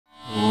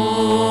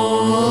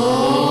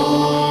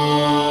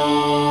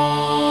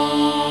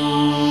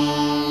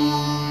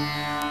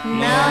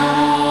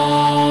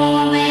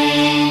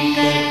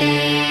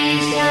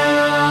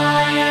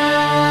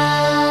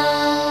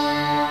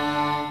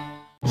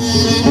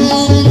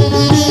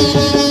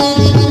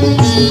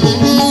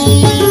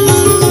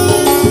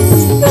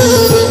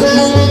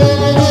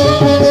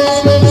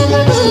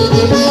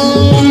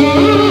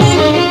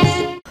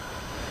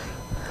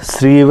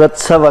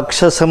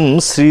శ్రీవత్సవక్షసం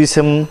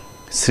శ్రీశం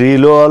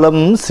శ్రీలోలం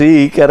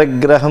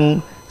శ్రీకరగ్రహం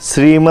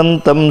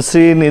శ్రీమంతం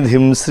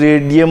శ్రీనిధిం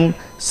శ్రీడ్యం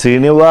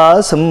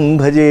శ్రీనివాసం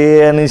భజే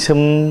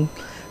అనిశం.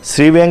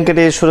 శ్రీ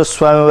వెంకటేశ్వర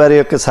స్వామి వారి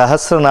యొక్క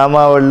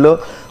సహస్రనామావళిలో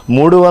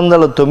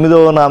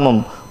 309వ నామం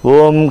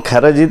ఓం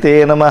ఖరజితే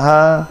నమః.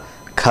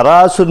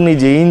 ఖరాసుని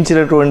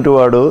జయించినటువంటి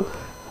వాడు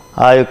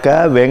ఆ యొక్క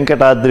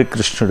వెంకటాద్రి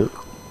కృష్ణుడు.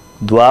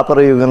 ద్వాపర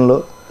యుగంలో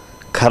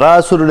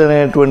ఖరాసురుడు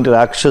అనేటువంటి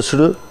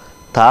రాక్షసుడు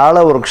తాళ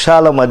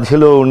వృక్షాల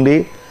మధ్యలో ఉండి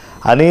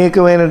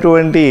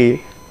అనేకమైనటువంటి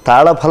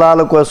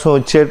తాళఫలాల కోసం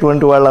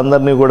వచ్చేటువంటి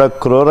వాళ్ళందరినీ కూడా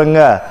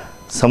క్రూరంగా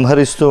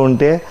సంహరిస్తూ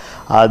ఉంటే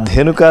ఆ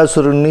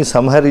ధేనుకాసురుణ్ణి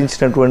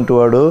సంహరించినటువంటి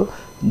వాడు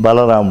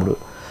బలరాముడు.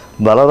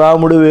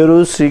 బలరాముడు వేరు,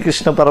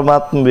 శ్రీకృష్ణ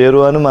పరమాత్మ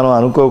వేరు అని మనం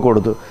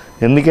అనుకోకూడదు.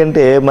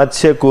 ఎందుకంటే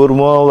మత్స్య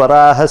కూర్మో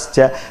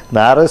వరాహశ్చ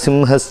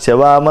నారసింహశ్చ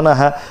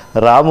వామనః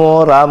రామో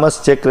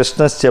రామశ్చ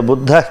కృష్ణశ్చ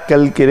బుద్ధః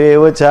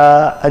కల్కిరేవచ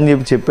అని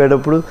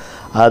చెప్పేటప్పుడు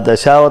ఆ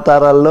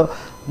దశావతారాల్లో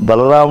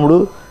బలరాముడు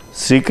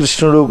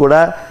శ్రీకృష్ణుడు కూడా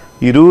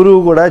ఇరువురు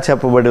కూడా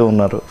చెప్పబడి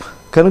ఉన్నారు.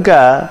 కనుక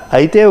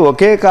అయితే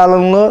ఒకే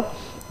కాలంలో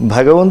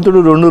భగవంతుడు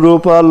 2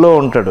 రూపాల్లో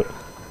ఉంటాడు.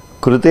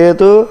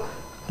 కృతేతు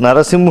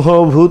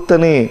నరసింహోభూత్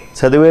అని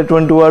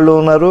చదివేటువంటి వాళ్ళు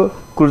ఉన్నారు,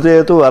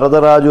 కృతేతు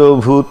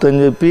వరదరాజోభూత్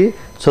అని చెప్పి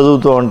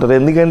చదువుతూ ఉంటారు.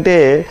 ఎందుకంటే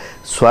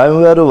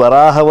స్వామివారు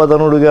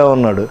వరాహవదనుడుగా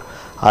ఉన్నాడు,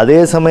 అదే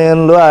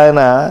సమయంలో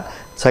ఆయన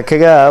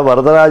చక్కగా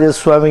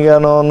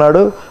వరదరాజస్వామిగానూ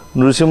ఉన్నాడు,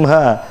 నృసింహ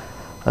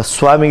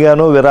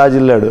స్వామిగాను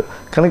విరాజిల్లాడు.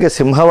 కనుక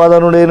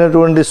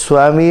సింహవదనుడైనటువంటి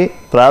స్వామి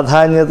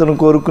ప్రాధాన్యతను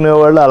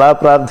కోరుకునేవాళ్ళు అలా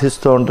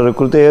ప్రార్థిస్తూ ఉంటారు,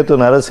 కృతేతు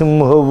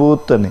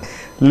నరసింహోభూత్ అని.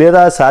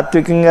 లేదా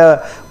సాత్వికంగా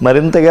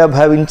మరింతగా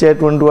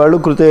భావించేటువంటి వాళ్ళు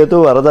కృతేతు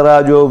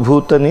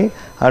వరదరాజోభూత్ అని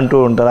అంటూ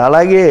ఉంటారు.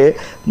 అలాగే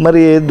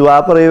మరి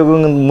ద్వాపర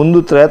యుగం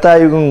ముందు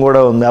త్రేతాయుగం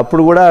కూడా ఉంది,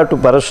 అప్పుడు కూడా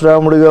అటు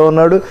పరశురాముడిగా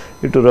ఉన్నాడు,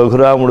 ఇటు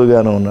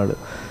రఘురాముడుగాను ఉన్నాడు.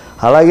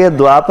 అలాగే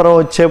ద్వాపరం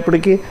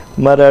వచ్చేప్పటికి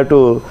మరి అటు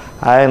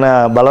ఆయన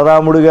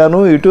బలరాముడుగాను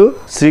ఇటు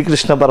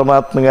శ్రీకృష్ణ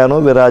పరమాత్మగాను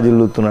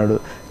విరాజిల్లుతున్నాడు.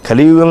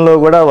 కలియుగంలో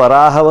కూడా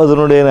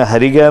వరాహవదనుడైన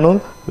హరిగాను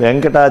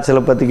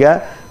వెంకటాచలపతిగా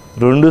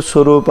 2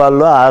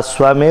 స్వరూపాల్లో ఆ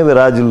స్వామే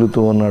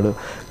విరాజిల్లుతూ ఉన్నాడు.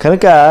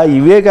 కనుక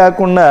ఇవే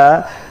కాకుండా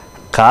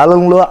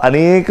కాలంలో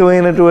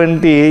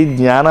అనేకమైనటువంటి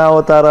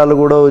జ్ఞానావతారాలు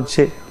కూడా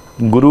వచ్చాయి.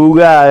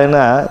 గురువుగా ఆయన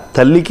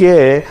తల్లికే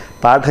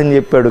పాఠం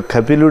చెప్పాడు,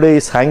 కపిలుడై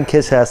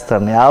సాంఖ్య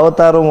శాస్త్రాన్ని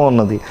అవతారం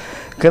ఉన్నది.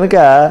 కనుక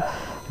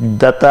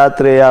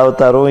దత్తాత్రేయ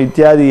అవతారం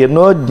ఇత్యాది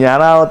ఎన్నో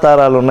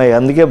జ్ఞానావతారాలు ఉన్నాయి.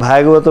 అందుకే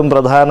భాగవతం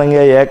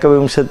ప్రధానంగా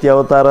 51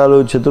 అవతారాలు,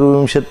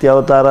 24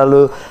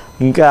 అవతారాలు,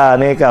 ఇంకా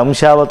అనేక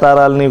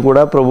అంశావతారాలని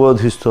కూడా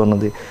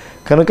ప్రబోధిస్తున్నది.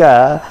 కనుక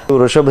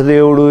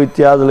వృషభదేవుడు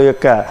ఇత్యాదుల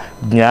యొక్క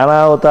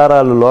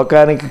జ్ఞానావతారాలు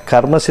లోకానికి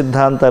కర్మ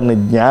సిద్ధాంతాన్ని,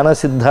 జ్ఞాన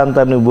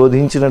సిద్ధాంతాన్ని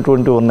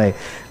బోధించినటువంటి ఉన్నాయి.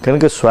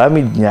 కనుక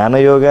స్వామి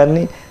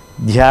జ్ఞానయోగాన్ని,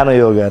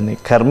 ధ్యానయోగాన్ని,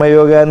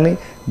 కర్మయోగాన్ని,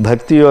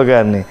 భక్తి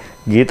యోగాన్ని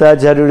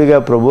గీతాచార్యుడిగా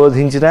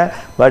ప్రబోధించిన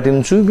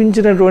వాటిని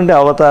చూపించినటువంటి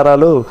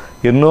అవతారాలు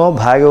ఎన్నో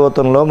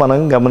భాగవతంలో మనం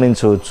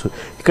గమనించవచ్చు.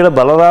 ఇక్కడ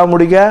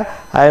బలరాముడిగా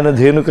ఆయన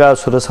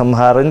ధేనుకాసుర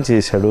సంహారం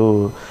చేశాడు.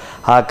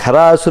 ఆ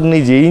ఖరాసుని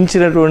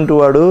జయించినటువంటి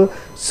వాడు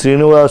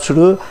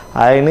శ్రీనివాసుడు.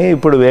 ఆయనే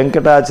ఇప్పుడు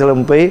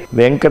వెంకటాచలంపై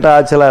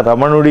వెంకటాచల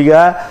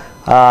రమణుడిగా,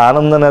 ఆ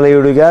ఆనంద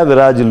నిలయుడిగా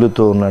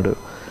విరాజిల్లుతూ ఉన్నాడు.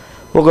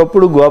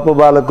 ఒకప్పుడు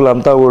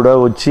గోపబాలకులంతా కూడా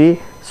వచ్చి,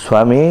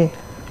 స్వామి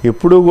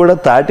ఎప్పుడూ కూడా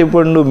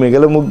తాటిపండు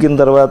మిగలముగ్గిన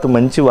తర్వాత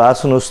మంచి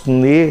వాసన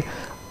వస్తుంది,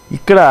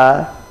 ఇక్కడ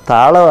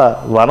తాళ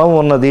వనం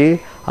ఉన్నది,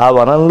 ఆ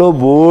వనంలో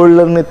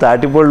బోళ్ళన్ని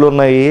తాటిపళ్ళు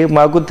ఉన్నాయి,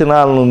 మాకు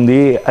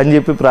తినాలనుంది అని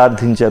చెప్పి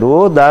ప్రార్థించారు.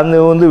 దాన్ని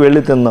ఏముంది,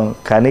 వెళ్ళి తిందాం.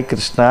 కానీ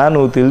కృష్ణ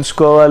నువ్వు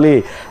తెలుసుకోవాలి,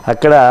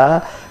 అక్కడ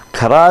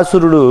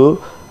ఖరాసురుడు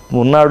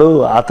ఉన్నాడు,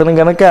 అతను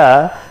గనక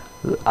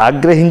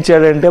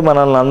ఆగ్రహించాడంటే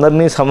మనల్ని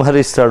అందరినీ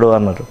సంహరిస్తాడు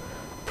అన్నారు.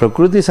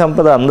 ప్రకృతి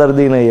సంపద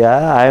అందరిదీనయ్యా,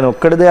 ఆయన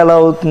ఒక్కడిదే ఎలా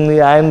అవుతుంది?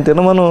 ఆయన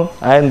తినమను,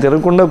 ఆయన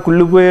తినకుండా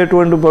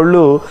కుళ్ళిపోయేటువంటి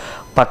పళ్ళు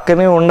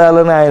పక్కనే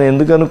ఉండాలని ఆయన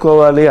ఎందుకు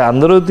అనుకోవాలి?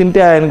 అందరూ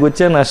తింటే ఆయనకు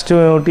వచ్చే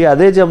నష్టం ఏమిటి?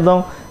 అదే చెప్దాం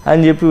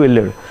అని చెప్పి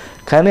వెళ్ళాడు.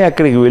 కానీ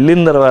అక్కడికి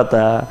వెళ్ళిన తర్వాత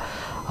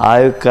ఆ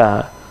యొక్క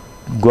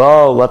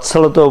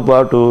వత్సలతో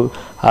పాటు,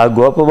 ఆ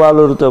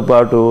గోపబాలుడితో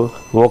పాటు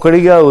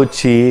ఒకడిగా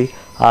వచ్చి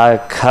ఆ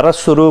ఖర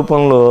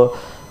స్వరూపంలో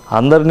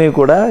అందరినీ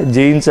కూడా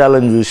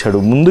జయించాలని చూశాడు.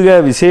 ముందుగా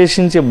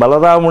విశేషించి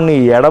బలరాముడిని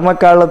ఎడమ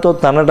కాళ్ళతో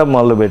తన్నడం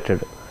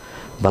మొదలుపెట్టాడు.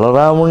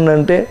 బలరాముడిని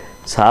అంటే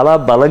చాలా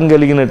బలం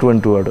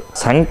కలిగినటువంటి వాడు,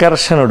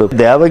 సంకర్షణుడు.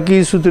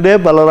 దేవకీసుతుడే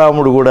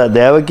బలరాముడు కూడా.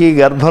 దేవకీ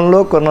గర్భంలో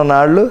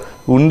కొన్నాళ్ళు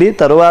ఉండి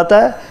తరువాత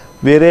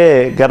వేరే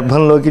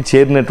గర్భంలోకి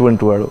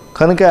చేరినటువంటి వాడు.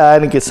 కనుక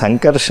ఆయనకి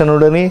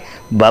సంకర్షణుడని,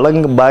 బలం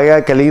బాగా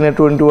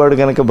కలిగినటువంటి వాడు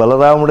కనుక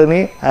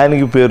బలరాముడని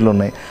ఆయనకి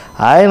పేర్లున్నాయి.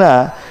 ఆయన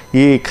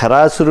ఈ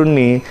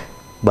ఖరాసురుణ్ణి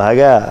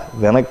బాగా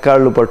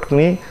వెనక్కాళ్ళు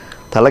పట్టుకుని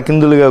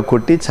తలకిందులుగా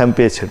కొట్టి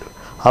చంపేశాడు.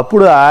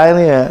 అప్పుడు ఆయన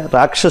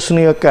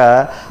రాక్షసుని యొక్క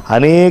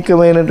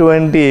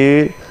అనేకమైనటువంటి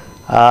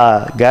ఆ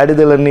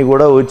గాడిదలన్నీ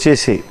కూడా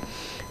వచ్చేసి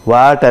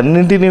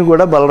వాటన్నింటినీ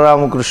కూడా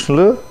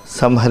బలరామకృష్ణులు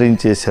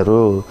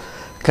సంహరించేశారు.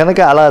 కనుక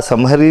అలా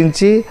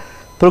సంహరించి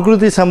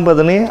ప్రకృతి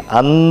సంపదని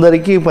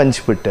అందరికీ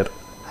పంచిపెట్టారు.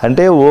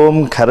 అంటే ఓం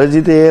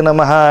ఖరజితే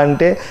నమః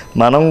అంటే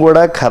మనం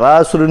కూడా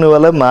ఖరాసురుని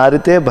వల్ల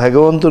మారితే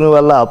భగవంతుని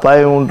వల్ల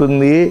అపాయం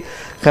ఉంటుంది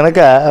కనుక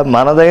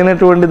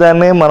మనదైనటువంటి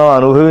దాన్నే మనం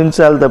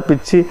అనుభవించాలి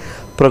తప్పించి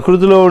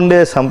ప్రకృతిలో ఉండే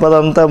సంపద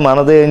అంతా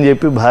మనదే అని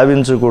చెప్పి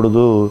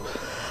భావించకూడదు.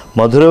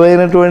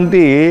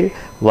 మధురమైనటువంటి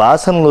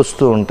వాసనలు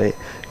వస్తూ ఉంటాయి.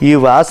 ఈ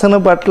వాసన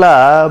పట్ల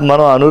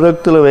మనం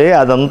అనురక్తులవై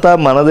అదంతా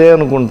మనదే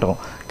అనుకుంటాం.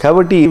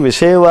 కాబట్టి ఈ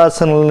విషయ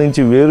వాసనల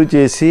నుంచి వేరు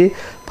చేసి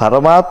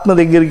పరమాత్మ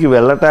దగ్గరికి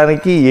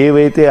వెళ్ళటానికి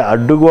ఏవైతే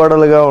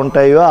అడ్డుగోడలుగా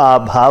ఉంటాయో ఆ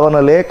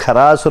భావనలే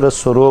ఖరాసుర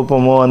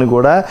స్వరూపము అని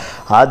కూడా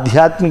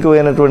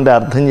ఆధ్యాత్మికమైనటువంటి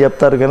అర్థం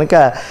చెప్తారు. కనుక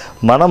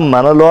మనం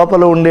మన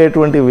లోపల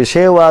ఉండేటువంటి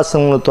విషయ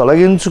వాసనలను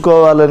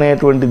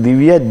తొలగించుకోవాలనేటువంటి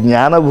దివ్య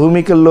జ్ఞాన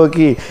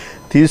భూమికల్లోకి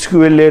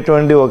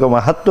తీసుకువెళ్ళేటువంటి ఒక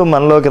మహత్వం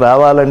మనలోకి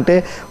రావాలంటే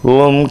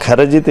ఓం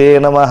ఖరజితే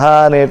నమః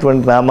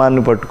అనేటువంటి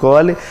నామాన్ని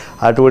పట్టుకోవాలి.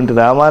 అటువంటి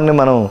నామాన్ని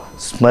మనం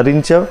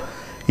స్మరించాం.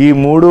 ఈ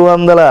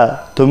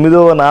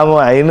 309వ నామం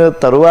అయిన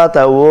తరువాత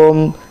ఓం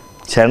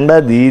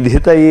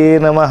చండదీధితయే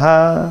నమః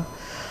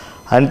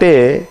అంటే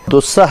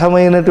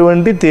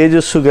దుస్సహమైనటువంటి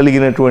తేజస్సు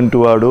కలిగినటువంటి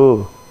వాడు.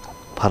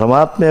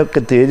 పరమాత్మ యొక్క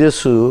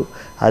తేజస్సు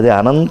అది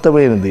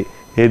అనంతమైనది.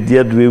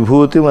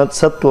 యద్యద్విభూతి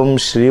మత్సత్వం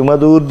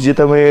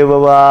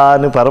శ్రీమదూర్జితమేవవా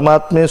అని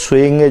పరమాత్మే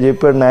స్వయంగా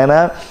చెప్పాడు. నాయన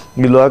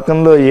ఈ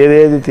లోకంలో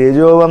ఏదేది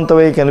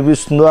తేజోవంతమై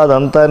కనిపిస్తుందో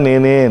అదంతా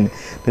నేనే.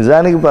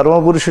 నిజానికి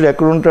పరమపురుషుడు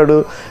ఎక్కడుంటాడు?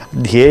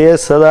 ధ్యేయ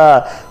సదా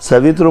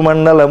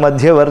సవితృమండల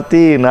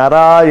మధ్యవర్తి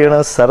నారాయణ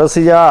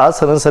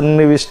సరసిజాసన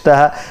సన్నివిష్ట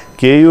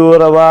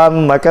కేయూరవాన్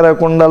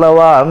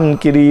మకరకుండలవాన్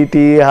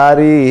కిరీటీ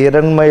హారీ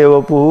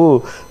హిరణ్మయవపు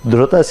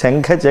ధృత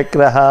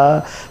శంఖచక్ర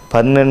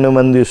 12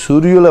 మంది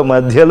సూర్యుల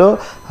మధ్యలో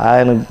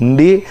ఆయన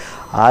ఉండి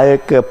ఆ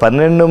యొక్క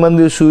 12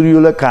 మంది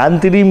సూర్యుల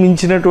కాంతిని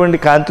మించినటువంటి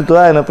కాంతితో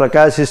ఆయన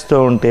ప్రకాశిస్తూ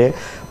ఉంటే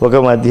ఒక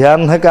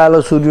మధ్యాహ్నకాల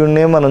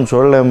సూర్యుడినే మనం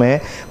చూడలేమే.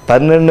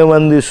 12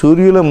 మంది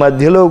సూర్యుల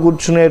మధ్యలో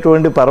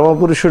కూర్చునేటువంటి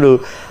పరమపురుషుడు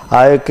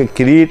ఆ యొక్క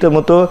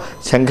కిరీటముతో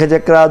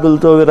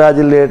శంఖచక్రాదులతో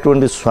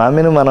విరాజిల్లేటువంటి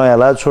స్వామిని మనం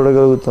ఎలా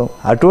చూడగలుగుతాం?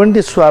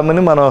 అటువంటి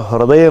స్వామిని మనం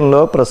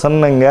హృదయంలో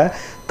ప్రసన్నంగా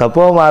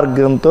తపో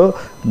మార్గంతో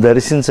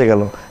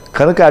దర్శించగలం.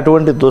 కనుక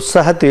అటువంటి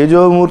దుస్సహ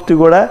తేజోమూర్తి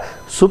కూడా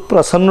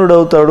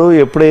సుప్రసన్నుడవుతాడు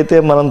ఎప్పుడైతే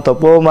మనం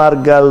తపో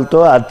మార్గాలతో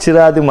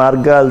అర్చిరాది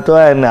మార్గాలతో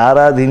ఆయన్ని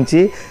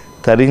ఆరాధించి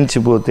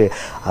తరించిపోతే.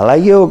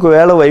 అలాగే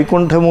ఒకవేళ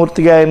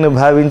వైకుంఠమూర్తిగా ఆయన్ని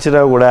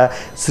భావించినా కూడా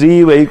శ్రీ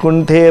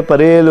వైకుంఠే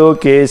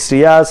పరేలోకే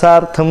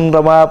శ్రియాసార్థం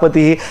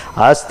రమాపతి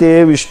ఆస్తే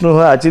విష్ణు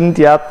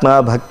అచింత్యాత్మ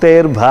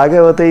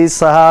భక్తైర్భాగవతై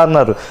సహా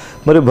అన్నారు.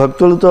 మరి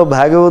భక్తులతో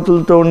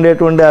భాగవతులతో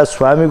ఉండేటువంటి ఆ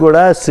స్వామి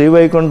కూడా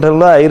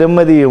శ్రీవైకుంఠంలో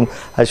ఐరమ్మదీయం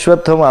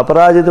అశ్వత్థం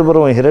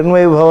అపరాజితపురం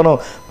హిరణ్మయభవనం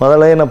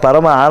మొదలైన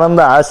పరమ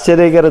ఆనంద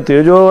ఆశ్చర్యకర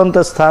తేజోవంత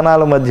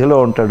స్థానాల మధ్యలో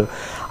ఉంటాడు.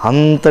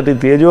 అంతటి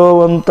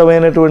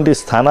తేజోవంతమైనటువంటి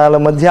స్థానాల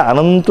మధ్య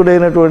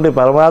అనంతుడైనటువంటి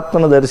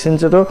పరమాత్మను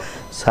దర్శించడం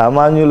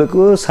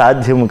సామాన్యులకు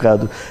సాధ్యము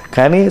కాదు.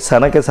 కానీ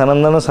సనక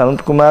సనందన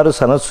సనత్ కుమారు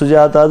సనత్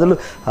సుజాతాదులు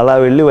అలా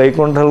వెళ్ళి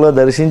వైకుంఠంలో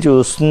దర్శించి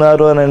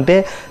వస్తున్నారు అని అంటే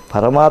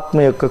పరమాత్మ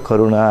యొక్క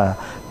కరుణ,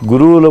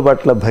 గురువుల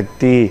పట్ల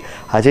భక్తి,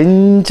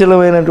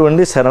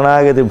 అచంచలమైనటువంటి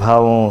శరణాగతి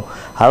భావం.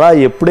 అలా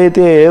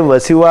ఎప్పుడైతే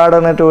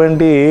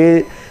వసివాడనటువంటి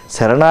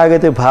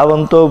శరణాగతి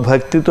భావంతో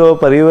భక్తితో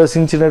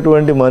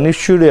పరివసించినటువంటి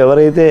మనుష్యుడు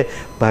ఎవరైతే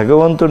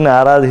భగవంతుడిని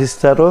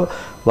ఆరాధిస్తారో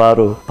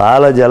వారు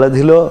పాల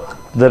జలధిలో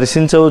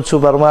దర్శించవచ్చు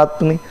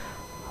పరమాత్మని,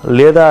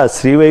 లేదా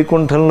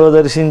శ్రీవైకుంఠంలో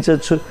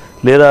దర్శించవచ్చు,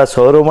 లేదా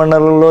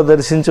సౌరమండలంలో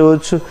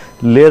దర్శించవచ్చు,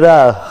 లేదా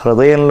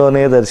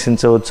హృదయంలోనే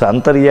దర్శించవచ్చు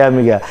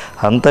అంతర్యామిగా.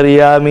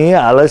 అంతర్యామి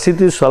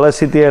అలసితి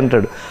స్వలసితి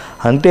అంటాడు.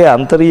 అంటే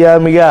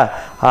అంతర్యామిగా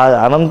ఆ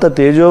అనంత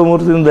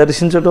తేజోమూర్తిని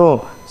దర్శించడం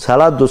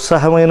చాలా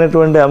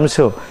దుస్సహమైనటువంటి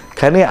అంశం.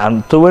 కానీ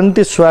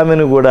అటువంటి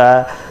స్వామిని కూడా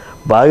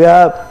బాగా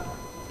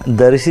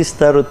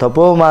దర్శిస్తారు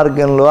తపో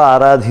మార్గంలో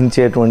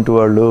ఆరాధించేటువంటి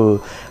వాళ్ళు.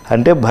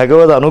 అంటే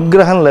భగవద్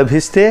అనుగ్రహం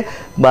లభిస్తే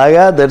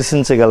బాగా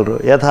దర్శించగలరు.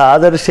 యథ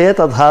ఆదర్శే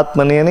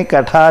తథాత్మని అని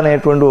కథ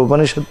అనేటువంటి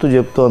ఉపనిషత్తు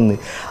చెప్తోంది.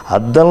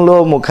 అద్దంలో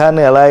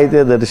ముఖాన్ని ఎలా అయితే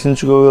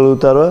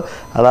దర్శించుకోగలుగుతారో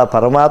అలా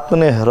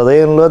పరమాత్మని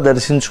హృదయంలో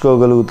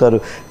దర్శించుకోగలుగుతారు.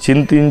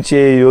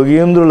 చింతించే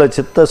యోగీంద్రుల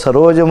చిత్త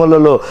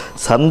సరోజములలో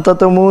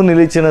సంతతము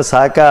నిలిచిన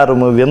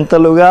సాకారము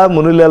వింతలుగా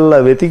మునులెల్ల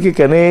వెతికి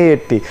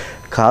కనేయట్టి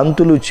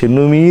కాంతులు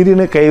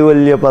చెన్నుమీరిన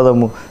కైవల్య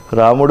పదము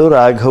రాముడు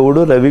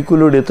రాఘవుడు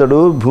రవికులుడితడు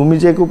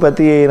భూమిజకు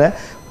పతి అయిన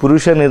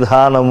పురుష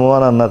నిధానము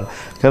అని అన్నారు.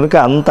 కనుక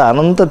అంత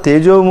అనంత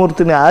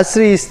తేజోమూర్తిని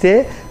ఆశ్రయిస్తే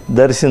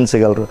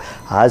దర్శించగలరు.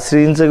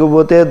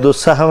 ఆశ్రయించకపోతే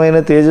దుస్సహమైన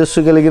తేజస్సు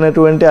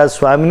కలిగినటువంటి ఆ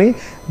స్వామిని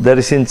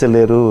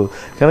దర్శించలేరు.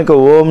 కనుక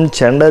ఓం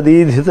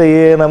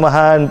చండదీధితయే నమః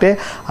అంటే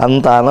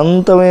అంత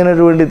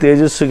అనంతమైనటువంటి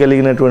తేజస్సు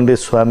కలిగినటువంటి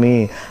స్వామి,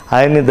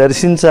 ఆయన్ని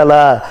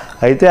దర్శించాలా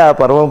అయితే ఆ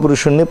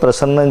పరమపురుషుణ్ణి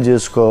ప్రసన్నం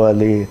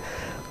చేసుకోవాలి.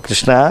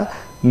 కృష్ణ,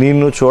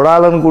 నిన్ను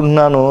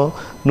చూడాలనుకుంటున్నాను,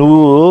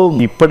 నువ్వు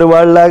ఇప్పటి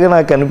వాళ్ళలాగా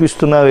నాకు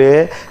అనిపిస్తున్నావే,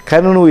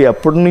 కానీ నువ్వు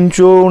ఎప్పటి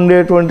నుంచో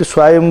ఉండేటువంటి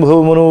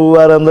స్వయంభూమును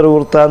వారందరూ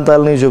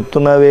వృత్తాంతాలని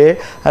చెప్తున్నావే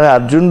అని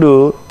అర్జునుడు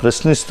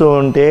ప్రశ్నిస్తూ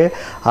ఉంటే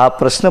ఆ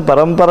ప్రశ్న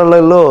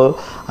పరంపరలలో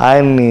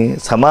ఆయన్ని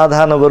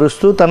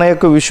సమాధానపరుస్తూ తన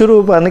యొక్క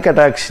విశ్వరూపాన్ని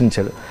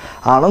కటాక్షించాడు.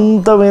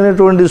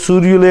 అనంతమైనటువంటి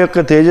సూర్యుల యొక్క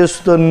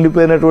తేజస్సుతో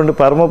నిండిపోయినటువంటి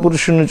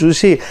పరమపురుషుని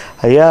చూసి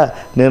అయ్యా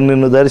నేను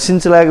నిన్ను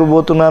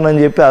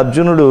దర్శించలేకపోతున్నానని చెప్పి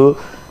అర్జునుడు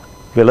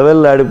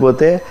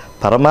విలవెల్లాడిపోతే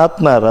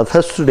పరమాత్మ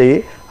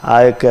రథస్థుడై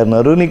ఆ యొక్క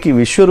నరునికి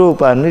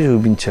విశ్వరూపాన్ని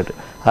చూపించాడు.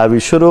 ఆ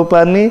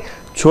విశ్వరూపాన్ని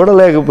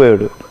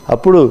చూడలేకపోయాడు.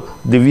 అప్పుడు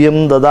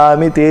దివ్యం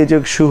దదామి తే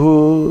చక్షు,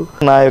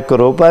 నా యొక్క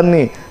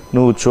రూపాన్ని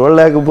నువ్వు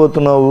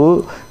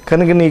చూడలేకపోతున్నావు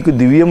కనుక నీకు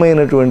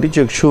దివ్యమైనటువంటి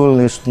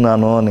చక్షువులను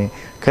ఇస్తున్నాను అని.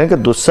 కనుక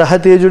దుస్సహ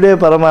తేజుడే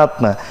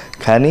పరమాత్మ.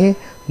 కానీ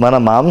మన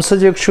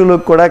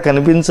మాంసచక్షులకు కూడా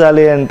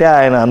కనిపించాలి అంటే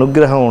ఆయన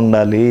అనుగ్రహం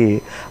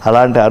ఉండాలి.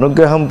 అలాంటి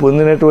అనుగ్రహం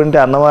పొందినటువంటి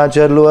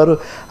అన్నమాచార్యులు వారు,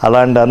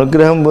 అలాంటి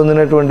అనుగ్రహం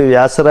పొందినటువంటి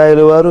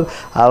వ్యాసరాయలు వారు,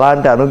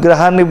 అలాంటి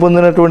అనుగ్రహాన్ని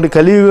పొందినటువంటి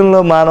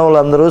కలియుగంలో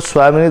మానవులందరూ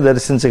స్వామిని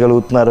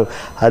దర్శించగలుగుతున్నారు.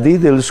 అది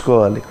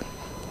తెలుసుకోవాలి.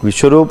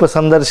 విశ్వరూప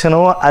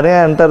సందర్శనం అనే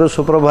అంటారు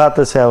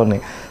సుప్రభాత సేవని.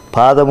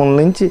 పాదముల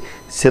నుంచి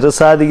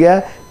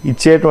శిరసాదిగా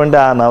ఇచ్చేటువంటి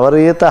ఆ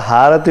నవరీత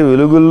హారతి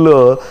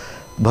వెలుగుల్లో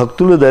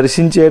భక్తులు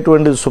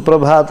దర్శించేటువంటి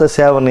సుప్రభాత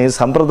సేవని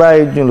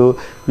సంప్రదాయజ్ఞులు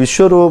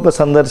విశ్వరూప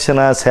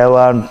సందర్శన సేవ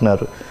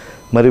అంటున్నారు.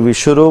 మరి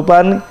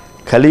విశ్వరూపాన్ని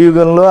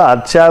కలియుగంలో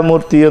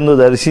అర్చామూర్తి యందు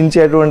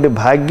దర్శించేటువంటి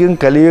భాగ్యం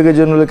కలియుగ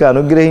జనులకు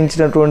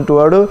అనుగ్రహించినటువంటి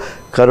వాడు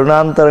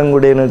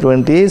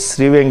కరుణాంతరంగుడైనటువంటి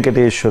శ్రీ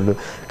వెంకటేశ్వరుడు.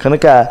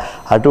 కనుక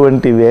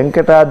అటువంటి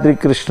వెంకటాద్రి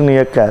కృష్ణుని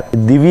యొక్క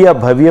దివ్య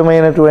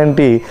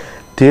భవ్యమైనటువంటి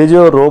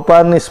తేజో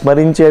రూపాన్ని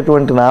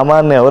స్మరించేటువంటి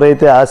నామాన్ని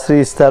ఎవరైతే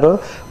ఆశ్రయిస్తారో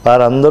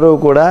వారందరూ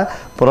కూడా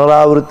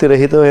పునరావృత్తి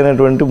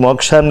రహితమైనటువంటి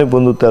మోక్షాన్ని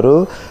పొందుతారు.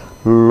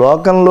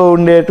 లోకంలో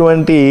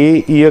ఉండేటువంటి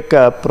ఈ యొక్క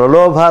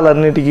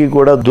ప్రలోభాలన్నిటికీ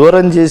కూడా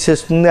దూరం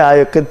చేసేస్తుంది ఆ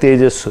యొక్క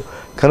తేజస్సు.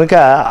 కనుక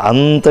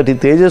అంతటి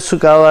తేజస్సు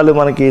కావాలి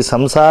మనకి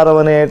సంసారం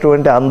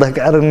అనేటువంటి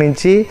అంధకారం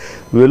నుంచి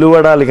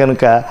వెలువడాలి.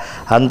 కనుక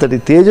అంతటి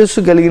తేజస్సు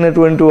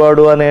కలిగినటువంటి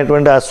వాడు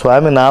అనేటువంటి ఆ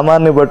స్వామి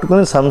నామాన్ని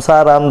పట్టుకుని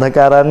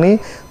సంసారాంధకారాన్ని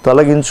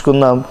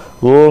తొలగించుకుందాం.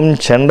 ఓం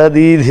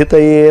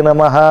చండదీధితయే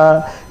నమః.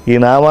 ఈ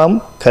నామం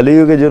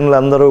కలియుగ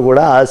జనులందరూ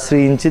కూడా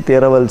ఆశ్రయించి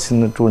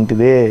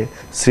తీరవలసినటువంటిదే.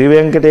 శ్రీ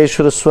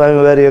వెంకటేశ్వర స్వామి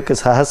వారి యొక్క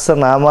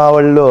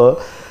సహస్రనామావళిలో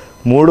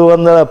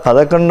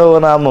 311వ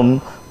నామం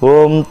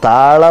ఓం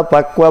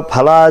తాళపక్వ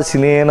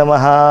ఫలాసినే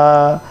నమః.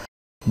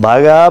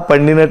 బాగా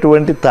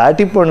పండినటువంటి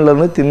తాటి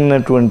పండ్లను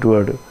తిన్నటువంటి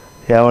వాడు.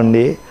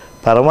 ఏమండి,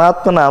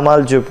 పరమాత్మ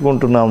నామాలు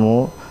చెప్పుకుంటున్నాము.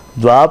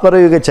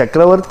 ద్వాపరయుగ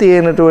చక్రవర్తి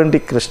అయినటువంటి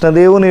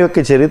కృష్ణదేవుని యొక్క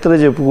చరిత్ర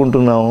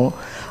చెప్పుకుంటున్నాము.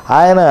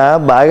 ఆయన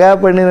బాగా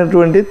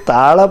పండినటువంటి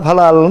తాళ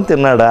ఫలాలను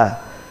తిన్నాడా?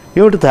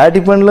 ఏమిటి, తాటి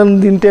పండ్లను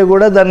తింటే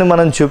కూడా దాన్ని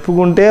మనం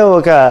చెప్పుకుంటే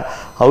ఒక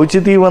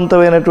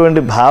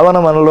ఔచితీవంతమైనటువంటి భావన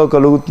మనలో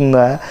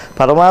కలుగుతుందా?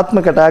 పరమాత్మ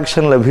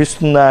కటాక్షం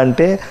లభిస్తుందా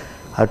అంటే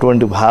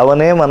అటువంటి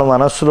భావనే మన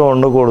మనస్సులో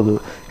ఉండకూడదు.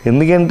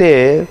 ఎందుకంటే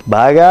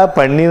బాగా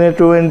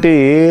పండినటువంటి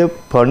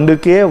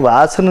పండుకే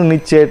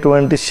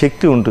వాసననిచ్చేటువంటి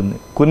శక్తి ఉంటుంది.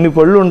 కొన్ని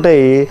పళ్ళు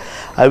ఉంటాయి,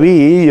 అవి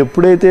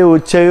ఎప్పుడైతే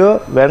వచ్చాయో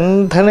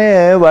వెంటనే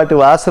వాటి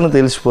వాసన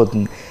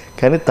తెలిసిపోతుంది.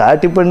 కానీ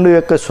తాటిపండు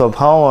యొక్క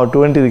స్వభావం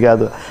అటువంటిది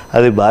కాదు.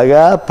 అది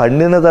బాగా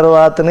పండిన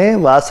తర్వాతనే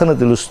వాసన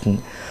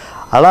తెలుస్తుంది.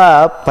 అలా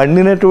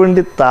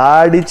పండినటువంటి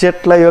తాడి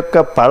చెట్ల యొక్క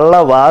పళ్ళ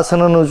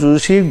వాసనను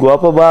చూసి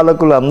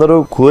గోపబాలకులు అందరూ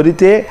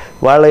కోరితే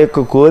వాళ్ళ యొక్క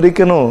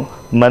కోరికను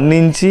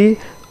మన్నించి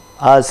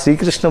ఆ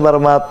శ్రీకృష్ణ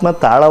పరమాత్మ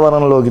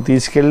తాళవనంలోకి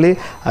తీసుకెళ్ళి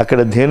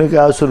అక్కడ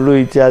ధేనుకాసురుడు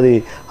ఇత్యాది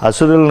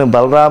అసురుల్ని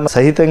బలరామ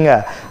సహితంగా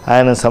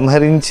ఆయన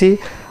సంహరించి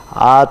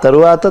ఆ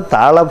తరువాత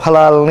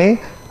తాళఫలాలని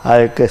ఆ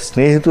యొక్క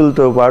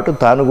స్నేహితులతో పాటు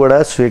తాను కూడా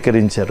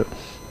స్వీకరించారు.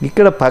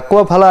 ఇక్కడ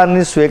పక్వ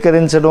ఫలాన్ని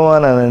స్వీకరించడం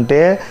అని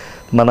అంటే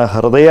మన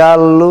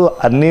హృదయాలు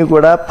అన్నీ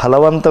కూడా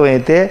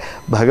ఫలవంతమైతే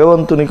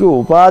భగవంతునికి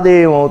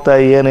ఉపాధేయం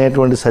అవుతాయి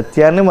అనేటువంటి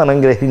సత్యాన్ని మనం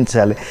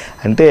గ్రహించాలి.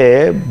 అంటే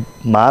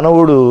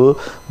మానవుడు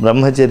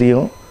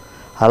బ్రహ్మచర్యం,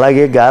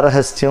 అలాగే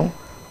గార్హస్థ్యం,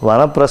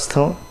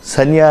 వనప్రస్థం,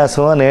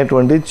 సన్యాసం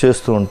అనేటువంటిది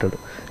చేస్తూ ఉంటాడు.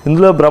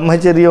 ఇందులో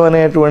బ్రహ్మచర్యం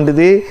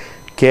అనేటువంటిది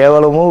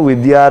కేవలము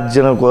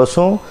విద్యార్జన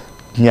కోసం,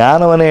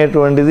 జ్ఞానం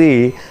అనేటువంటిది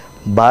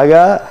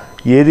బాగా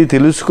ఏది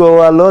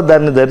తెలుసుకోవాలో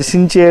దాన్ని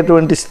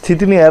దర్శించేటువంటి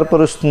స్థితిని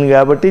ఏర్పరుస్తుంది.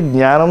 కాబట్టి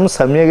జ్ఞానం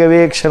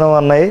సమ్యగవేక్షణం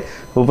అన్నాయి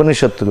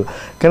ఉపనిషత్తులు.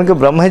 కనుక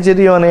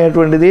బ్రహ్మచర్యం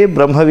అనేటువంటిది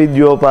బ్రహ్మ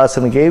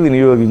విద్యోపాసనకే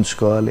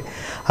వినియోగించుకోవాలి.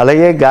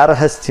 అలాగే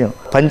గార్హస్థ్యం,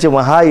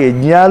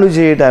 పంచమహాయజ్ఞాలు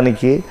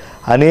చేయటానికి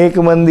అనేక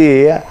మంది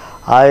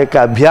ఆ యొక్క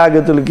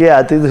అభ్యాగతులకి,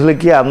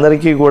 అతిథులకి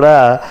అందరికీ కూడా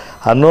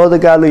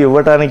అన్నోదకాలు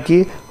ఇవ్వటానికి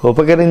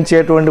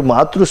ఉపకరించేటువంటి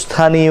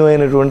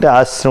మాతృస్థానీయమైనటువంటి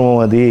ఆశ్రమం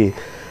అది.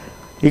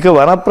 ఇక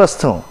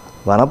వనప్రస్థం.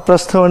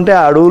 వనప్రస్థం అంటే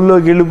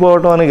అడవుల్లోకి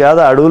వెళ్ళిపోవటం అని కాదు.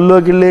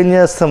 అడవుల్లోకి వెళ్ళి ఏం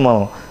చేస్తాం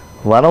మనం?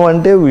 వనం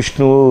అంటే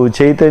విష్ణువు,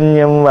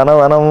 చైతన్యం,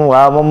 వనవనం,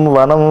 వామం,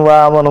 వనం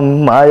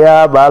వామనం, మాయా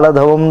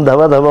బాలధవం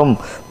ధవధవం,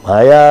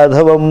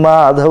 మాయాధవం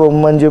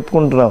మాధవం అని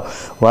చెప్పుకుంటున్నాం.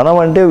 వనం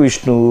అంటే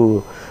విష్ణువు.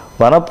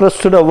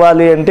 వనప్రస్థుడు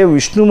అవ్వాలి అంటే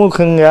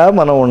విష్ణుముఖంగా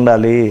మనం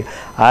ఉండాలి.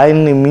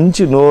 ఆయన్ని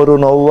మించి నోరు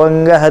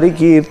నవ్వంగా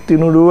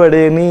హరికీర్తినుడు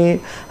అడేని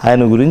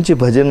ఆయన గురించి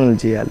భజనలు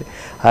చేయాలి.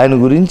 ఆయన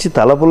గురించి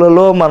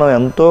తలపులలో మనం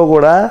ఎంతో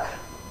కూడా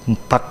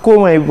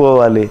పక్వం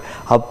అయిపోవాలి.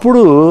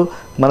 అప్పుడు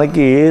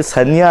మనకి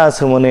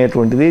సన్యాసం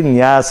అనేటువంటిది,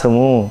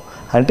 న్యాసము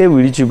అంటే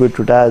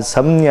విడిచిపెట్టుట,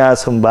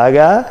 సంన్యాసం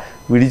బాగా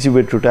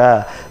విడిచిపెట్టుట,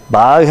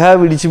 బాగా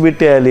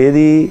విడిచిపెట్టేయాలి.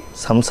 ఏది?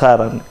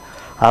 సంసారాన్ని.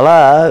 అలా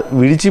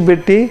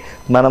విడిచిపెట్టి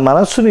మన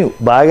మనస్సుని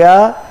బాగా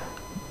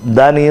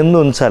దాని యందు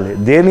ఉంచాలి.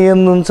 దేని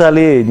యందు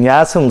ఉంచాలి?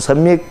 న్యాసం,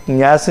 సమ్యక్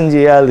న్యాసం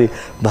చేయాలి.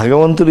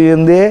 భగవంతుడి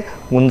యందే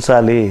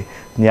ఉంచాలి.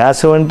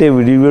 న్యాసం అంటే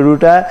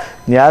విడివిడుట,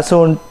 న్యాసం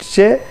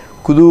ఉంచే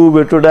కుదువు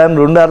పెట్టుట అని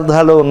 2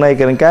 అర్థాలు ఉన్నాయి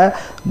కనుక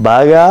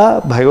బాగా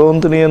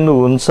భగవంతుని యందు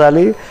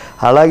ఉంచాలి.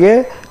 అలాగే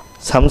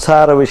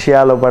సంసార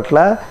విషయాల పట్ల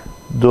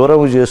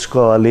దూరం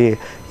చేసుకోవాలి.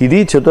 ఇది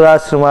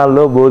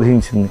చతురాశ్రమాల్లో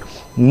బోధించింది.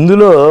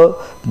 ఇందులో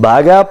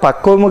బాగా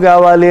పక్వము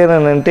కావాలి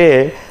అని అంటే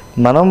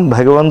మనం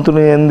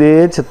భగవంతుని యందే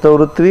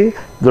చిత్తవృత్తి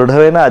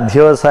దృఢమైన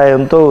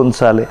అధ్యవసాయంతో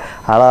ఉంచాలి.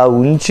 అలా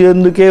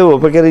ఉంచేందుకే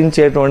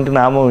ఉపకరించేటువంటి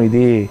నామం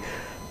ఇది.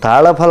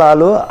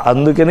 తాళఫలాలు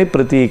అందుకని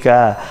ప్రతీక.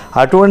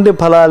 అటువంటి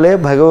ఫలాలే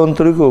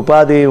భగవంతుడికి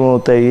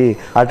ఉపాధేయమవుతాయి.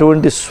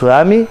 అటువంటి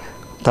స్వామి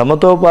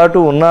తమతో పాటు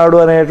ఉన్నాడు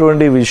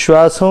అనేటువంటి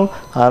విశ్వాసం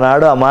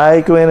ఆనాడు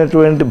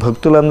అమాయకమైనటువంటి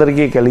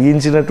భక్తులందరికీ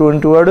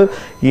కలిగించినటువంటి వాడు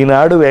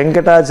ఈనాడు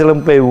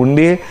వెంకటాచలంపై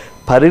ఉండి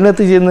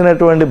పరిణతి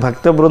చెందినటువంటి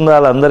భక్త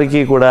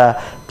బృందాలందరికీ కూడా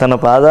తన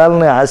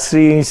పాదాలని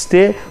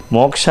ఆశ్రయిస్తే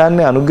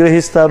మోక్షాన్ని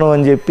అనుగ్రహిస్తాను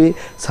అని చెప్పి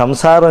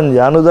సంసారం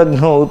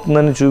జానుదగ్నం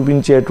అవుతుందని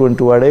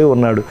చూపించేటువంటి వాడే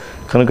ఉన్నాడు.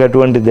 కనుక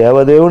అటువంటి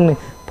దేవదేవుణ్ణి,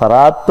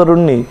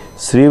 పరాత్పరుణ్ణి,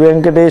 శ్రీ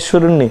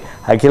వెంకటేశ్వరుణ్ణి,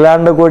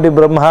 అఖిలాండకోటి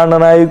బ్రహ్మాండ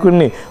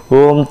నాయకుణ్ణి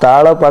ఓం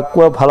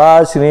తాళపక్వ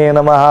ఫలాసినే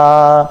నమః.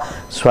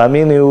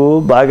 స్వామి, నీవు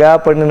బాగా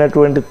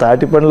పండినటువంటి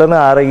తాటి పండ్లను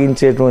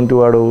ఆరగించేటువంటి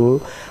వాడు.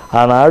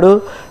 ఆనాడు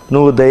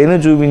నువ్వు దయను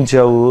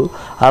చూపించావు.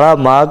 అలా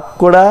మాకు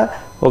కూడా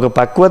ఒక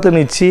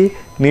పక్వతనిచ్చి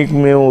నీకు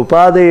మేము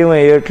ఉపాధేయం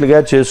అయ్యేట్లుగా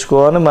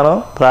చేసుకోవాలని మనం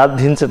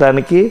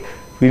ప్రార్థించడానికి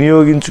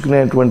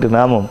వినియోగించుకునేటువంటి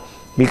నామం.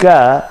 ఇక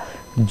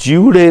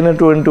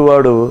జీవుడైనటువంటి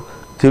వాడు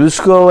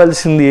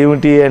తెలుసుకోవాల్సింది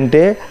ఏమిటి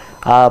అంటే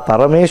ఆ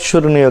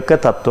పరమేశ్వరుని యొక్క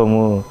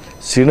తత్వము,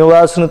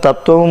 శ్రీనివాసుని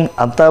తత్వం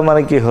అంతా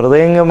మనకి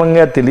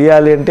హృదయంగమంగా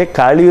తెలియాలి అంటే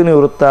కాళీయుని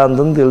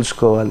వృత్తాంతం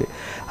తెలుసుకోవాలి.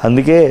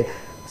 అందుకే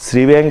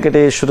శ్రీ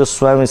వెంకటేశ్వర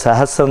స్వామి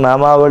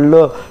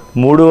సహస్రనామావళిలో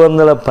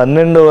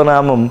 312వ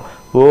నామం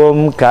ఓం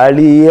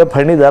కాళీయ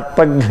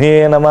ఫణిదర్పఘ్నే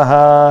నమః.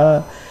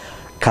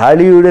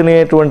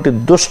 కాళీయుడనేటువంటి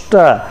దుష్ట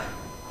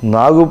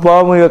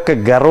నాగుపాము యొక్క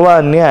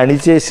గర్వాన్ని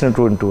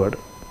అణిచేసినటువంటి వాడు.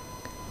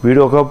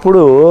 వీడు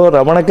ఒకప్పుడు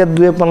రమణక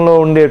ద్వీపంలో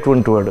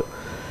ఉండేటువంటి వాడు.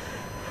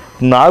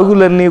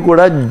 నాగులన్నీ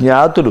కూడా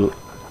జ్ఞాతులు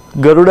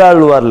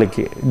గరుడాళ్ళు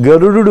వాళ్ళకి.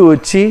 గరుడు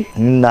వచ్చి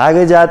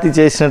నాగజాతి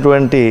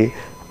చేసినటువంటి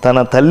తన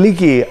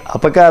తల్లికి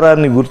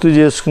అపకారాన్ని గుర్తు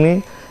చేసుకుని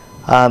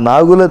ఆ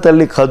నాగుల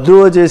తల్లి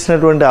కద్రువ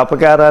చేసినటువంటి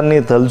అపకారాన్ని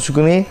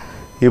తలుచుకుని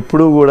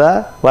ఎప్పుడూ కూడా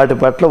వాటి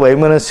పట్ల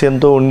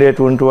వైమనస్యంతో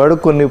ఉండేటువంటి వాడు.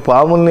 కొన్ని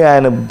పాముల్ని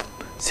ఆయన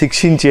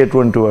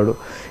శిక్షించేటువంటి వాడు.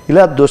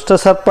 ఇలా దుష్ట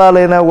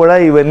సర్పాలైనా కూడా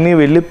ఇవన్నీ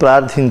వెళ్ళి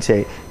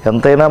ప్రార్థించాయి.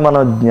 ఎంతైనా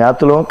మనం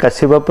జ్ఞాతులం,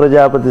 కశ్యప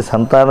ప్రజాపతి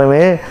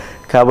సంతానమే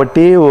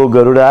కాబట్టి ఓ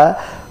గరుడా,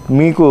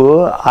 మీకు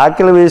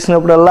ఆకలి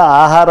వేసినప్పుడల్లా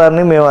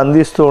ఆహారాన్ని మేము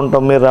అందిస్తూ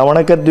ఉంటాం. మీరు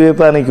రమణక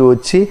ద్వీపానికి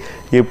వచ్చి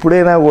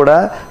ఎప్పుడైనా కూడా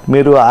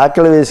మీరు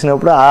ఆకలి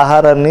వేసినప్పుడు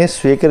ఆహారాన్ని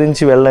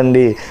స్వీకరించి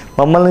వెళ్ళండి,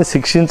 మమ్మల్ని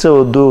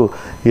శిక్షించవద్దు.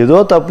 ఏదో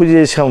తప్పు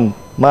చేశాం,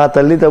 మా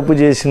తల్లి తప్పు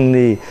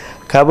చేసింది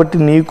కాబట్టి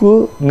నీకు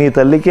నీ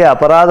తల్లికి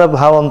అపరాధ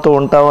భావంతో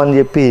ఉంటామని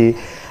చెప్పి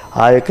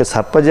ఆ యొక్క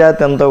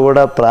సర్పజాతి అంతా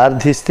కూడా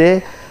ప్రార్థిస్తే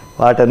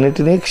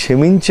వాటన్నిటినీ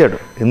క్షమించాడు.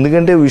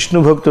 ఎందుకంటే విష్ణు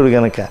భక్తుడు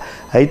గనక.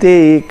 అయితే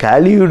ఈ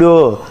కాళీయుడో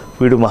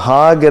వీడు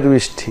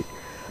మహాగర్విష్ఠి.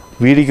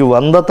 వీడికి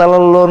 100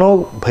 తలల్లోనూ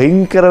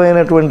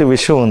భయంకరమైనటువంటి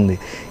విషం ఉంది.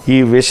 ఈ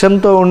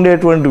విషంతో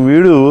ఉండేటువంటి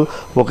వీడు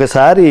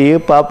ఒకసారి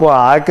పాపం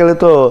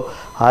ఆకలితో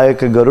ఆ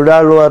యొక్క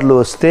గరుడాళ్ళవార్లు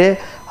వస్తే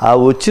ఆ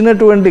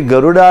వచ్చినటువంటి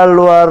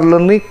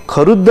గరుడాళ్ళవార్లని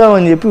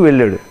కరుద్దామని చెప్పి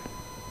వెళ్ళాడు.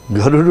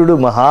 గరుడు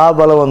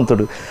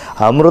మహాబలవంతుడు.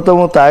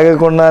 అమృతము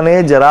తాగకుండానే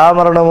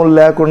జరామరణములు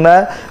లేకుండా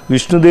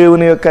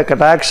విష్ణుదేవుని యొక్క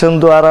కటాక్షం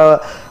ద్వారా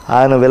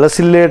ఆయన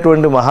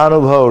విలసిల్లేటువంటి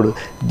మహానుభావుడు.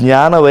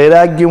 జ్ఞాన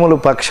వైరాగ్యములు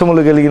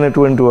పక్షములు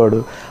కలిగినటువంటి వాడు.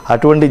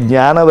 అటువంటి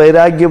జ్ఞాన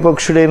వైరాగ్య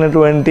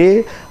పక్షుడైనటువంటి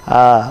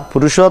ఆ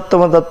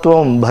పురుషోత్తమ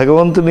తత్వం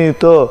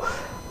భగవంతునితో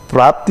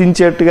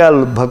ప్రాప్తించేట్టుగా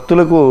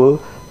భక్తులకు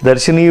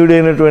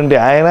దర్శనీయుడైనటువంటి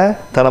ఆయన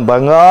తన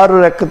బంగారు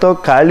రెక్కతో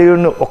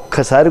కాళీయుడిని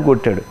ఒక్కసారి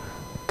కొట్టాడు.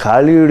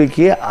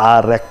 కాళీయుడికి ఆ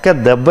రెక్క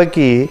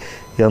దెబ్బకి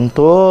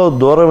ఎంతో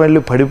దూరం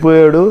వెళ్ళి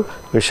పడిపోయాడు,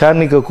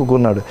 విషాన్ని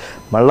కక్కుకున్నాడు.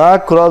 మళ్ళా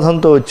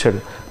క్రోధంతో వచ్చాడు,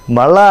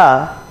 మళ్ళా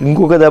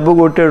ఇంకొక దెబ్బ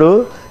కొట్టాడు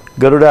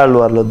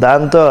గరుడాళ్ళవార్లు.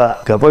 దాంతో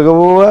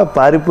గబగబగా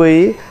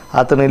పారిపోయి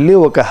అతను వెళ్ళి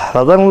ఒక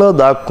హ్రదంలో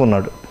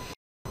దాక్కున్నాడు.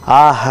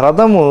 ఆ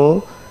హ్రదము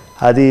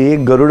అది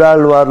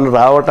గరుడాళ్ళవార్లు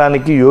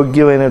రావటానికి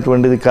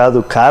యోగ్యమైనటువంటిది కాదు.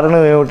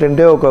 కారణం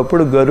ఏమిటంటే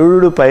ఒకప్పుడు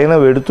గరుడు పైన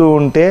వెడుతూ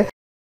ఉంటే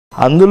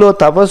అందులో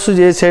తపస్సు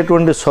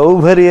చేసేటువంటి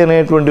సౌభరి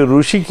అనేటువంటి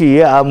ఋషికి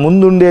ఆ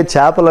ముందుండే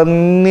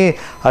చేపలన్నీ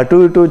అటు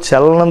ఇటు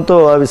చలనంతో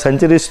అవి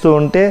సంచరిస్తూ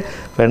ఉంటే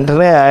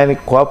వెంటనే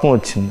ఆయనకి కోపం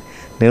వచ్చింది.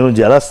 నేను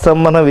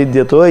జలస్తంభన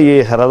విద్యతో ఈ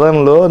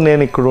హ్రదంలో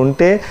నేను ఇక్కడ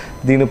ఉంటే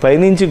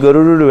దీనిపైనుంచి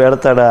గరుడు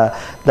వెడతాడా,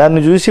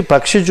 దాన్ని చూసి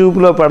పక్షి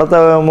చూపులో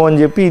పడతావేమో అని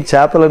చెప్పి ఈ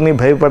చేపలన్నీ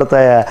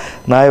భయపడతాయా,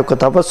 నా యొక్క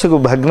తపస్సుకు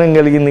భగ్నం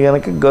కలిగింది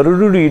కనుక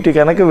గరుడు ఇటు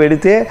కనుక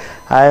వెడితే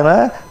ఆయన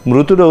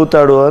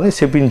మృతుడవుతాడు అని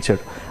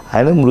శపించాడు.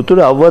 ఆయన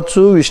మృతుడు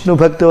అవ్వచ్చు, విష్ణు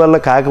భక్తి వల్ల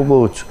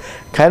కాకపోవచ్చు.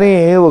 కానీ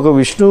ఒక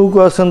విష్ణువు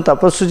కోసం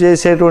తపస్సు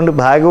చేసేటువంటి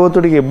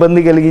భాగవతుడికి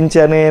ఇబ్బంది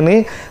కలిగించానే అని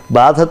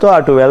బాధతో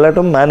అటు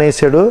వెళ్ళటం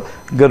మానేశాడు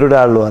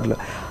గరుడాళ్ళవార్లు.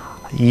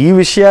 ఈ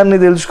విషయాన్ని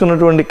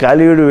తెలుసుకున్నటువంటి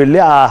కాళీయుడు వెళ్ళి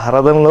ఆ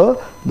హ్రదంలో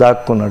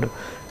దాక్కున్నాడు.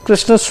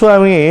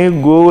 కృష్ణస్వామి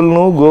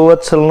గోవులను,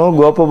 గోవత్సలను,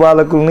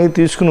 గోపబాలకుల్ని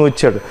తీసుకుని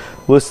వచ్చాడు.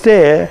 వస్తే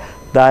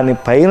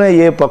దానిపైన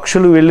ఏ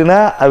పక్షులు వెళ్ళినా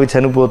అవి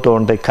చనిపోతూ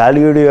ఉంటాయి.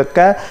 కాళీయుడి యొక్క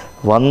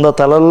 100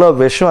 తలల్లో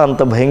విషం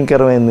అంత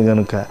భయంకరమైంది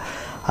కనుక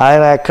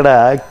ఆయన అక్కడ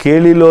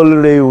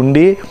కేళిలోలుడై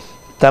ఉండి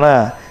తన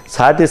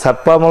సాటి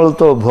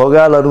సర్పాములతో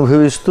భోగాలు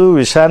అనుభవిస్తూ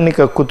విషాన్ని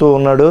కక్కుతూ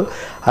ఉన్నాడు.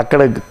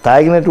 అక్కడ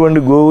తాగినటువంటి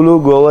గోవులు,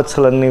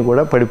 గోవత్సలన్నీ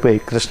కూడా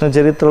పడిపోయాయి. కృష్ణ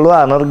చరిత్రలో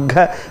అనర్ఘ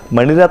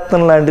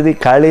మణిరత్నం లాంటిది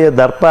కాళీయ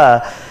దర్ప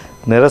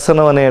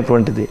నిరసనం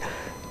అనేటువంటిది.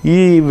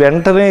 ఈ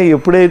వెంటనే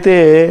ఎప్పుడైతే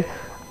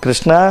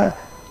కృష్ణ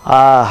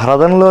ఆ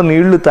హ్రదంలో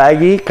నీళ్లు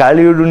తాగి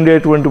కాళీయుడు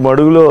ఉండేటువంటి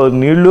మడుగులో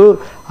నీళ్లు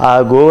ఆ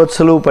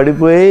గోవత్సలు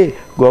పడిపోయి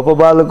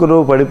గోపబాలకులు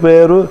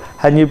పడిపోయారు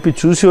అని చెప్పి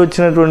చూసి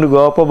వచ్చినటువంటి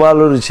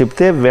గోపబాలుడు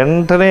చెప్తే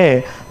వెంటనే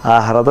ఆ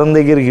హ్రదం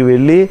దగ్గరికి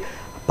వెళ్ళి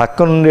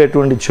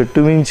పక్కనుండేటువంటి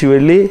చెట్టు మించి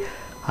వెళ్ళి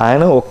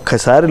ఆయన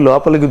ఒక్కసారి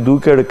లోపలికి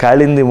దూకాడు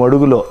కాళింది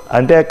మడుగులో.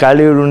 అంటే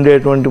కాళీయుడు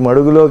ఉండేటువంటి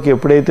మడుగులోకి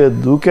ఎప్పుడైతే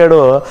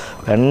దూకాడో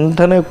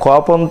వెంటనే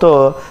కోపంతో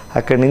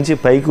అక్కడి నుంచి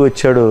పైకి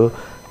వచ్చాడు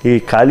ఈ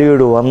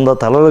కాళీయుడు. 100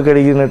 తలలు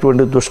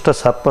కడిగినటువంటి దుష్ట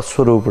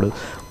సర్పస్వరూపుడు.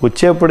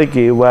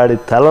 వచ్చేప్పటికి వాడి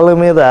తలల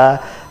మీద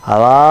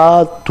అలా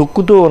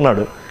తొక్కుతూ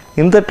ఉన్నాడు.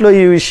 ఇంతట్లో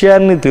ఈ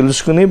విషయాన్ని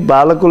తెలుసుకుని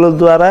బాలకుల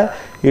ద్వారా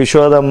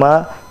యశోదమ్మ,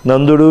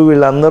 నందుడు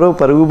వీళ్ళందరూ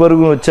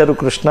పరుగును వచ్చారు.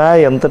 కృష్ణ,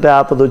 ఎంతటి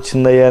ఆపద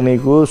వచ్చిందయ్యా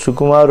నీకు,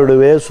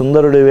 సుకుమారుడివే,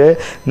 సుందరుడివే,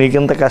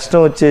 నీకింత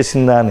కష్టం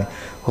వచ్చేసిందా అని.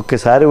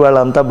 ఒక్కసారి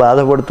వాళ్ళంతా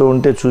బాధపడుతూ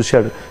ఉంటే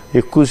చూశాడు.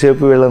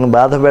 ఎక్కువసేపు వీళ్ళని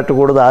బాధ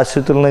పెట్టకూడదు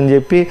ఆశ్రితులని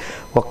చెప్పి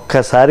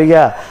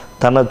ఒక్కసారిగా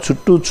తన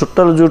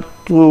చుట్టలు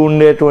చుట్టూ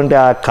ఉండేటువంటి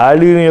ఆ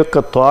కాళీని యొక్క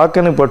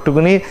తోకని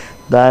పట్టుకుని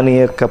దాని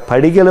యొక్క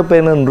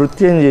పడిగలపైన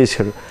నృత్యం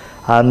చేశాడు.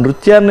 ఆ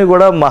నృత్యాన్ని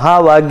కూడా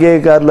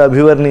మహావాగ్గేయకారులు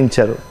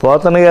అభివర్ణించారు.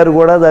 పోతన గారు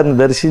కూడా దాన్ని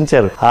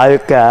దర్శించారు. ఆ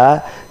యొక్క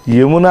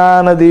యమునా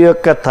నది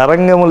యొక్క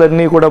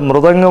తరంగములన్నీ కూడా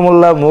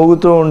మృదంగముల్లా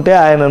మోగుతూ ఉంటే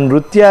ఆయన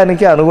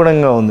నృత్యానికి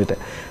అనుగుణంగా ఉందిట.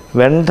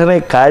 వెంటనే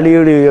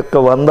కాళీయుడి యొక్క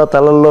 100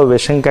 తలల్లో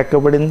విషం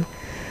కక్కబడింది.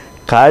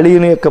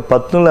 కాళీయుని యొక్క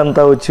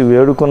పత్నులంతా వచ్చి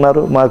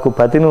వేడుకున్నారు, మాకు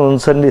పతిని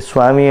ఉంచండి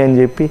స్వామి అని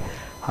చెప్పి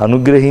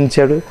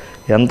అనుగ్రహించాడు.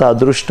 ఎంత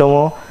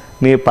అదృష్టమో!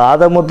 నీ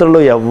పాదముద్రలు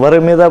ఎవ్వరి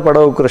మీద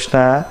పడవు కృష్ణ,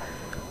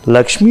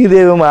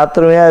 లక్ష్మీదేవి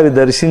మాత్రమే అవి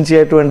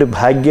దర్శించేటువంటి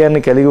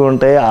భాగ్యాన్ని కలిగి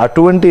ఉంటాయి.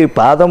 అటువంటి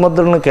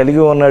పాదముద్రను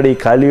కలిగి ఉన్నాడు ఈ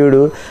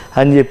కాళీయుడు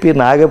అని చెప్పి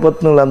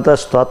నాగపత్నులంతా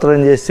స్తోత్రం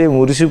చేస్తే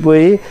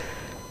మురిసిపోయి,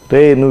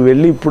 రే నువ్వు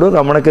వెళ్ళి ఇప్పుడు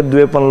రమణక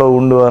ద్వీపంలో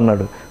ఉండు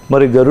అన్నాడు.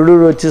 మరి గరుడు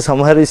వచ్చి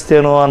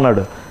సంహరిస్తేనో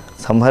అన్నాడు.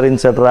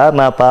 సంహరించడరా,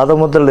 నా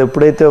పాదముద్రలు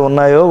ఎప్పుడైతే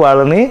ఉన్నాయో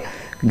వాళ్ళని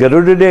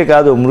గరుడే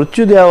కాదు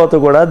మృత్యుదేవత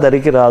కూడా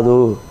దరికి రాదు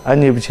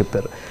అని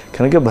చెప్పారు.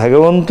 కనుక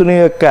భగవంతుని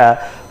యొక్క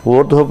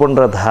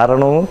ఊర్ధ్వపుండ్ర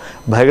ధారణము,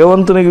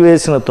 భగవంతునికి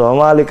వేసిన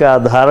తోమాలిక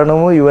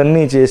ధారణము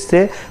ఇవన్నీ చేస్తే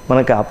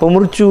మనకి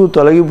అపమృత్యువు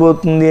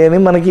తొలగిపోతుంది అని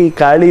మనకి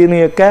కాళీయుని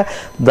యొక్క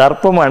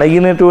దర్పం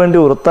అణగినటువంటి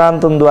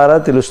వృత్తాంతం ద్వారా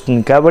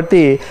తెలుస్తుంది.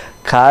 కాబట్టి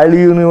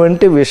కాళీయుని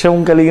వంటి విషం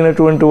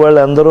కలిగినటువంటి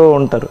వాళ్ళు ఎందరో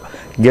ఉంటారు.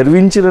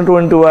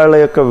 గర్వించినటువంటి వాళ్ళ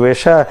యొక్క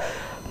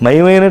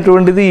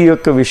విషమయమైనటువంటిది ఈ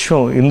యొక్క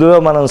విశ్వం. ఇందులో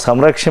మనం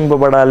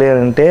సంరక్షింపబడాలి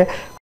అంటే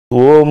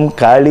ఓం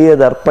కాళీయ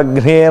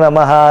దర్పఘ్నే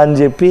నమః అని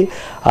చెప్పి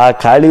ఆ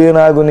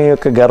కాళీయనాగుని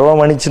యొక్క గర్వం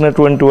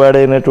అణిచినటువంటి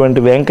వాడైనటువంటి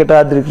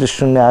వెంకటాద్రి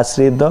కృష్ణుని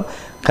ఆశ్రయిద్దాం.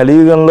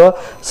 కలియుగంలో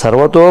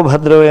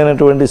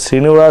సర్వతోభద్రమైనటువంటి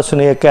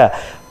శ్రీనివాసుని యొక్క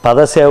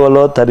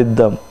పదసేవలో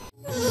తరిద్దాం.